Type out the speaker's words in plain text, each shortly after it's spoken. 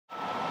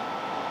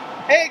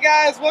Hey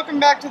guys, welcome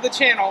back to the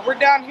channel. We're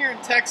down here in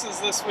Texas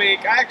this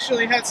week. I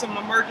actually had some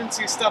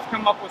emergency stuff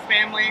come up with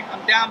family.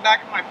 I'm down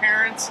back at my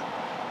parents',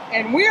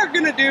 and we are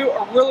going to do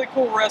a really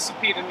cool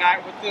recipe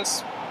tonight with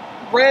this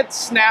red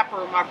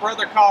snapper my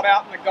brother caught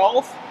out in the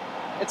Gulf.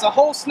 It's a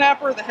whole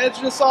snapper, the head's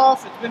just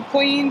off, it's been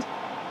cleaned.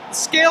 The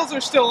scales are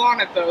still on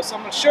it though, so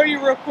I'm going to show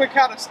you real quick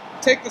how to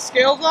take the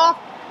scales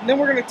off, and then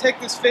we're going to take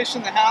this fish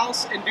in the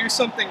house and do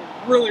something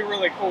really,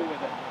 really cool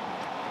with it.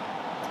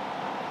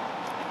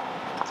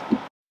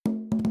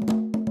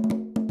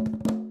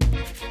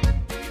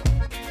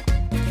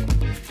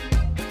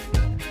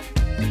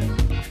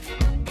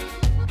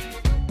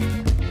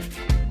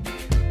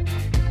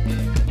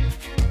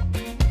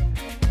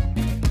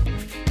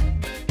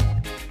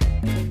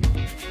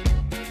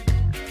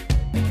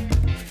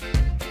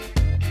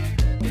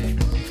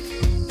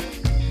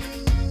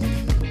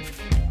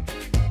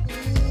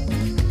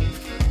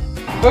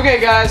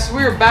 Okay guys,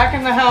 we are back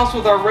in the house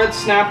with our red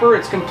snapper.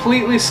 It's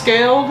completely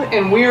scaled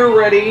and we are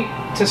ready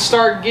to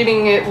start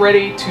getting it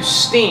ready to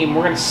steam.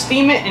 We're going to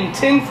steam it in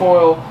tin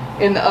foil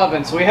in the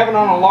oven. So we have it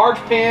on a large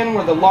pan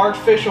where the large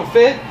fish will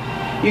fit.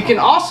 You can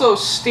also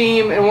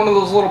steam in one of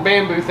those little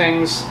bamboo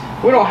things.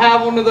 We don't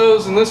have one of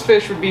those and this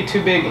fish would be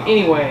too big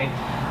anyway.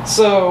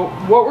 So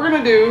what we're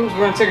going to do is we're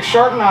going to take a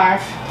sharp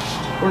knife.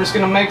 We're just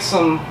going to make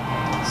some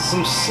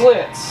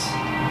slits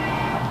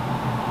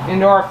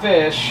into our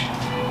fish.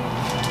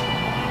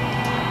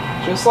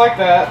 Just like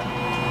that.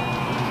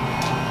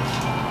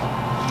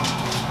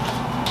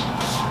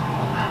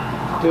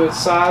 Do it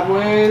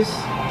sideways,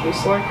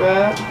 just like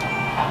that.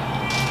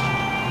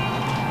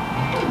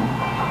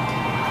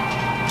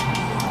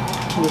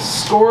 We'll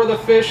score the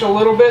fish a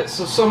little bit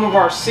so some of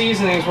our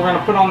seasonings we're going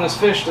to put on this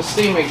fish to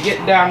steam it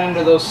get down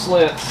into those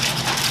slits.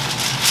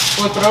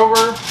 Flip it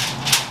over,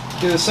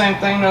 do the same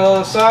thing to the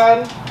other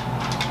side.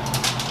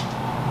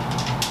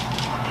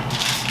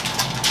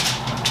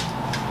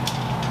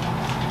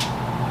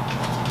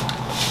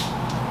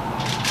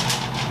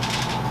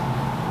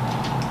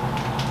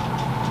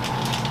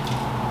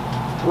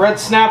 Red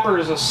snapper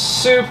is a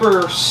super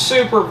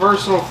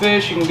versatile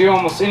fish. You can do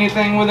almost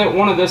anything with it.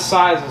 One of this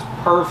size is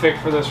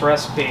perfect for this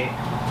recipe.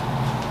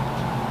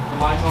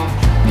 Lights on.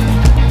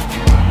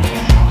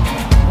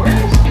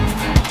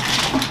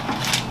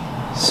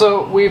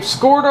 So we've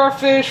scored our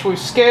fish, we've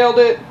scaled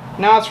it.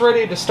 Now it's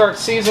ready to start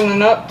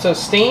seasoning up to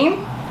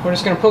steam. We're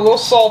just going to put a little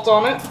salt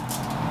on it.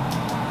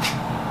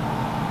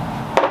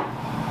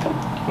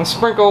 And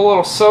sprinkle a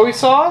little soy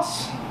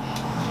sauce.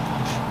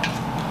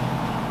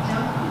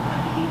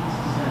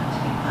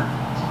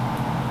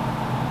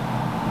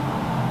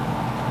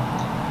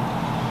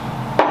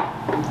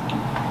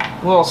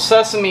 A little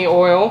sesame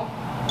oil.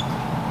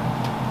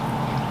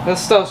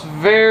 This stuff's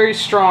very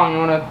strong. You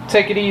want to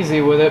take it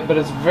easy with it, but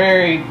it's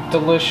very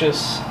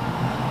delicious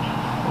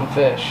on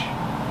fish.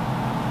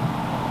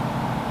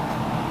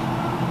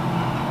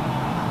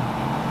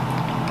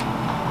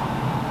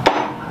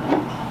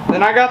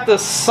 Then I got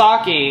this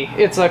sake.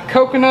 It's a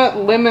coconut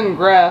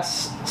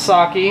lemongrass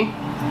sake.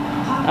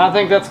 I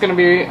think that's going to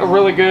be a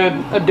really good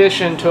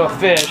addition to a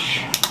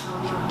fish.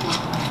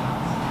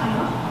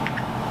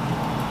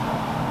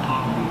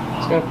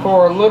 Going to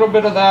pour a little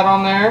bit of that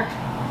on there.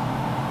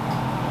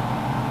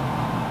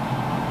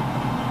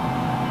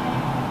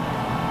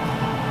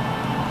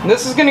 And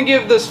this is going to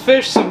give this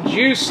fish some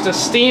juice to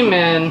steam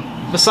in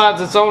besides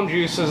its own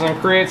juices and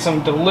create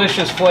some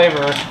delicious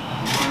flavor.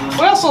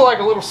 We also like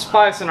a little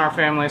spice in our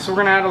family, so we're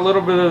going to add a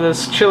little bit of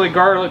this chili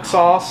garlic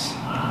sauce.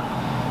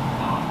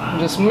 And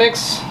just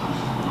mix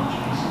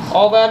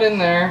all that in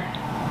there.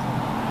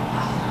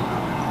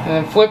 And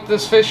then flip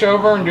this fish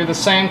over and do the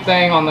same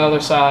thing on the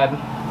other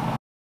side.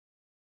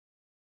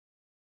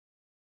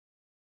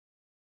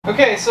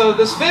 Okay, so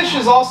this fish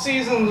is all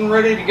seasoned and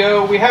ready to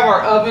go. We have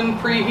our oven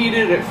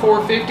preheated at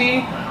 450.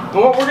 And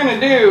what we're going to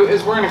do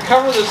is we're going to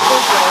cover this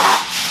fish up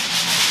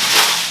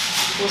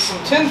with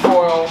some tin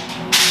foil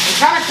and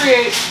kind of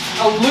create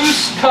a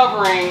loose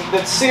covering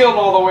that's sealed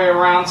all the way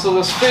around so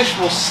this fish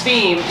will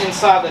steam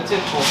inside the tin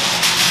foil.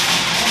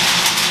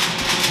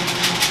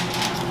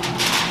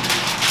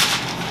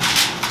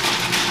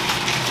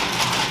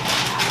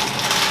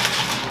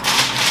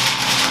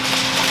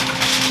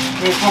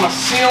 We just want to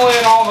seal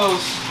in all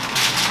those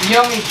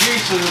yummy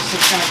juices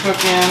that's going to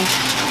cook in.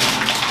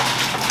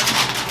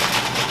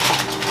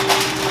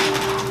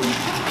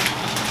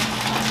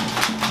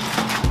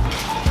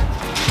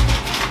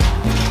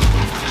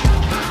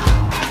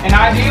 And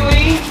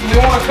ideally, you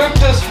want to cook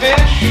this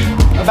fish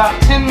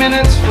about 10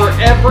 minutes for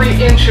every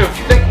inch of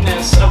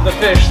thickness of the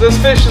fish. This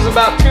fish is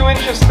about 2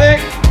 inches thick.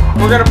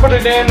 We're going to put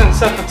it in and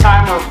set the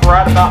timer for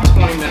right about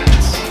 20 minutes.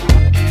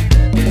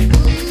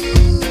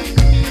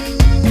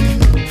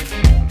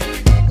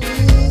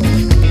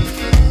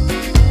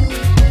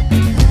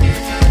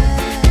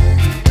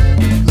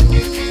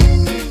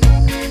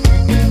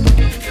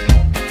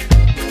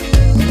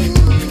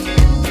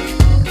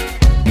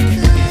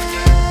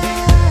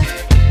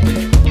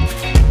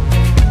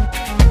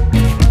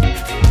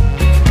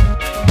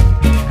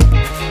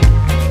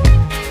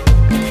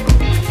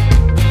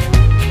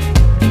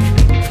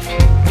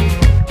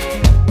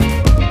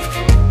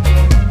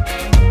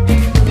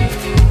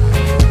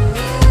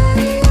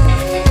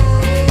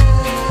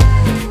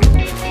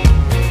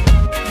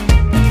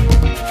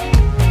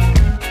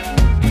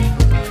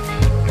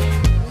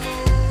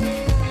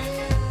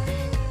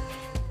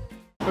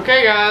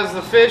 Okay guys,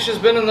 the fish has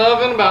been in the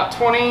oven about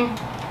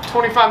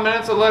 20-25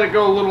 minutes. I let it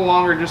go a little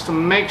longer just to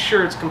make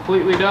sure it's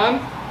completely done.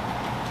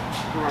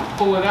 We're going to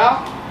pull it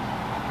out.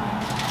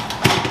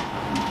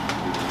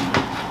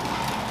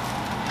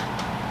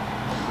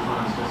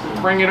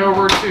 Bring it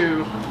over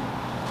to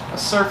a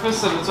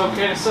surface that it's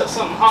okay to set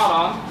something hot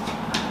on.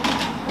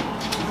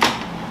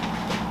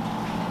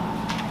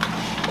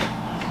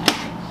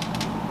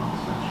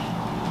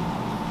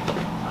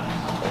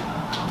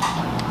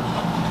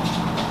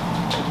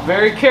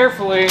 Very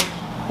carefully,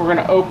 we're going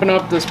to open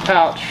up this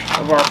pouch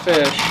of our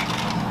fish.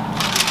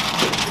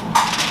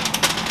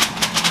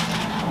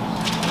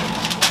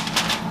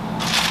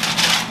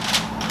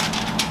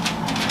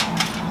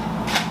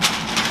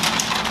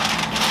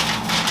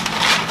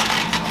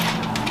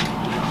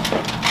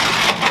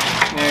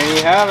 There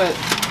you have it.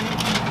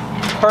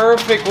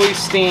 Perfectly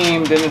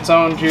steamed in its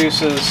own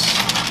juices.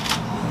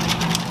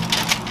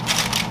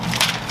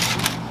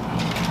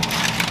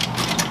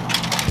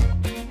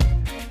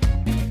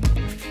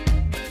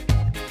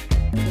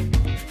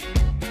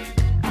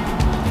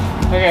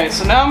 Okay,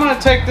 so now I'm going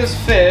to take this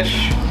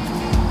fish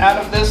out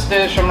of this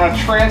dish. I'm going to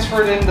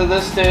transfer it into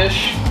this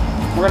dish.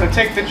 We're going to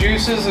take the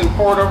juices and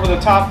pour it over the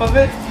top of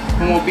it,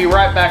 and we'll be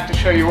right back to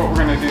show you what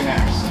we're going to do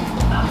next.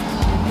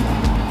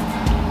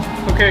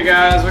 Okay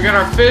guys, we got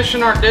our fish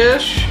in our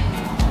dish.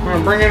 We're going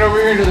to bring it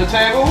over here to the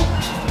table.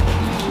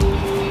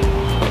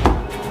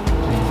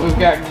 We've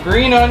got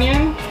green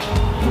onion,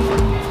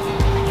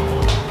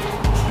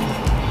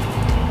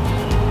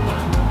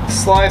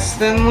 sliced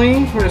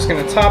thinly. We're just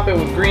going to top it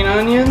with green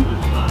onion.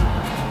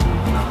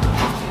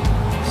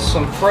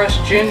 Some fresh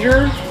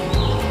ginger,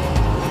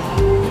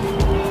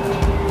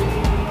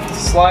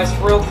 sliced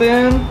real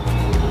thin.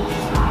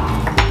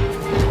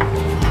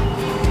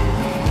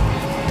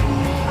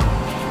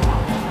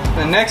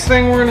 The next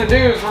thing we're going to do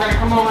is we're going to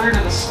come over here to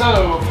the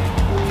stove.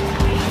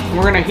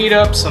 We're going to heat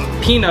up some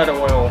peanut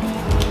oil.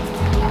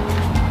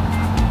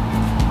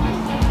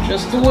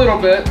 Just a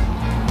little bit.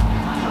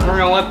 We're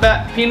going to let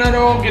that peanut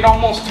oil get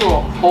almost to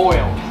a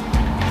boil.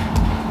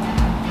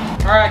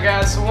 Alright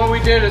guys, so what we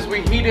did is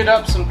we heated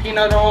up some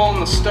peanut oil on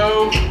the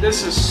stove.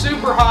 This is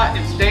super hot,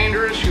 it's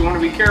dangerous, you want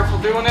to be careful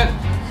doing it.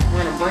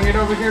 We're going to bring it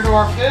over here to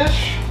our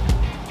fish.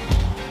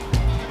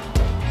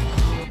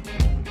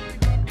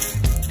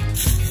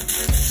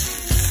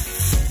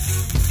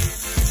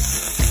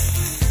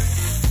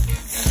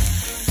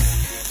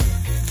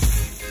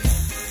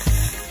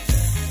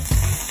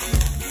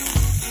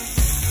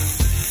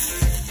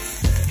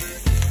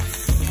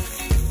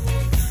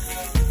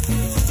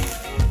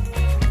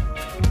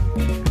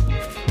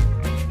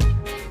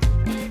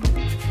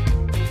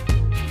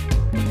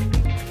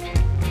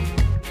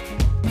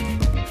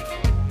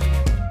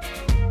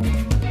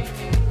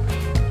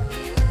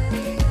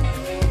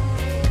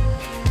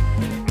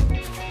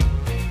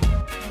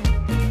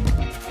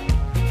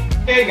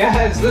 Okay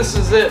guys, this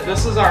is it.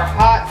 This is our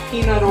hot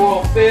peanut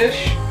oil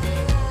fish.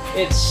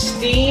 It's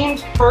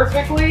steamed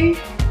perfectly,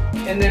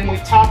 and then we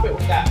top it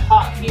with that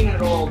hot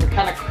peanut oil to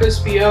kind of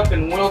crispy up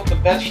and wilt the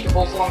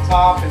vegetables on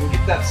top and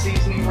get that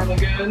seasoning really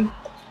good.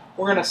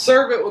 We're going to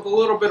serve it with a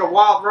little bit of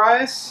wild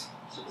rice.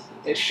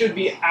 It should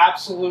be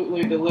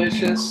absolutely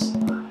delicious.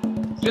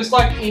 Just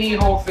like any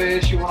whole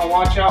fish, you want to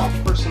watch out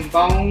for some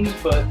bones,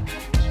 but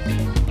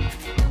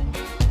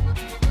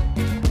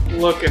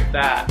look at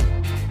that.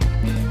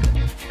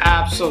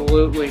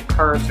 Absolutely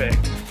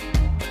perfect.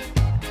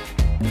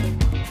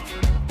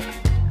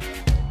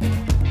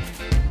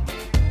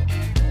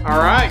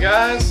 Alright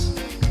guys,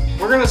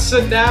 we're gonna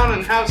sit down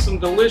and have some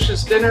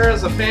delicious dinner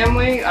as a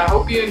family. I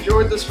hope you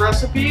enjoyed this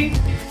recipe.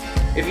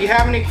 If you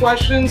have any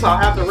questions, I'll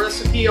have the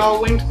recipe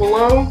all linked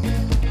below.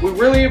 We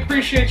really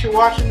appreciate you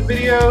watching the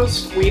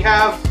videos. We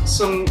have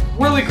some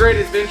really great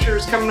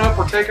adventures coming up.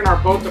 We're taking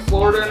our boat to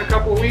Florida in a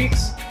couple of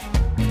weeks.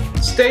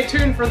 Stay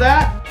tuned for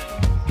that.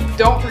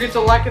 Don't forget to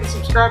like and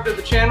subscribe to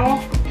the channel,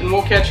 and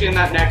we'll catch you in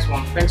that next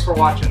one. Thanks for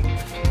watching.